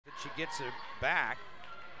She gets it back.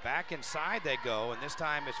 Back inside they go, and this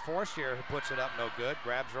time it's Forstier who puts it up no good.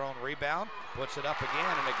 Grabs her own rebound, puts it up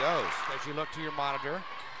again, and it goes. As you look to your monitor,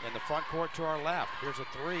 in the front court to our left, here's a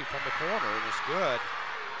three from the corner, and it's good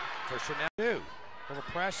for Chanel. Little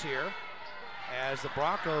press here as the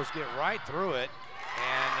Broncos get right through it,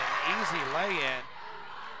 and an easy lay-in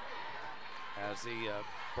as the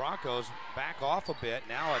Broncos back off a bit.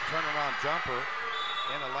 Now a turnaround jumper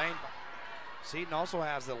in the lane. Seton also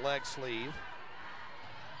has the leg sleeve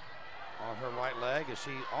on her right leg as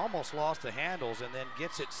she almost lost the handles and then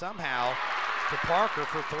gets it somehow to Parker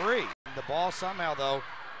for three. The ball somehow, though,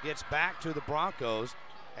 gets back to the Broncos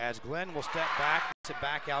as Glenn will step back, gets it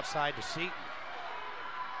back outside to Seton.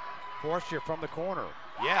 Forstier from the corner.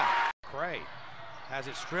 Yeah, Cray has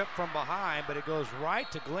it stripped from behind, but it goes right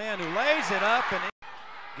to Glenn, who lays it up, and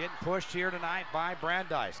getting pushed here tonight by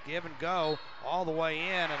Brandeis. Give and go all the way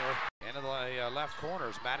in, and we're into the left corner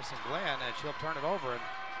is Madison Glenn, and she'll turn it over. And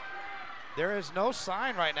there is no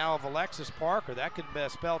sign right now of Alexis Parker. That could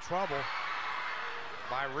spell trouble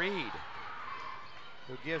by Reed,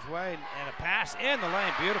 who gives way, and a pass in the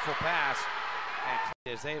lane. Beautiful pass.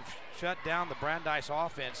 And as they've shut down the Brandeis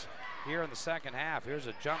offense here in the second half. Here's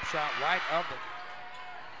a jump shot right of the.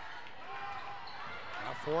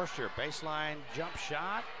 Now Forstier, baseline jump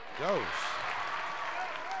shot, goes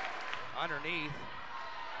underneath,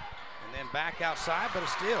 and then back outside, but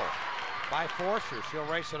it's still by Forstier. She'll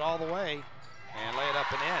race it all the way and lay it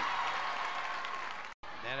up and in.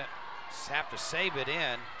 Then it have to save it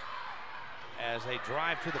in as they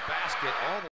drive to the basket all the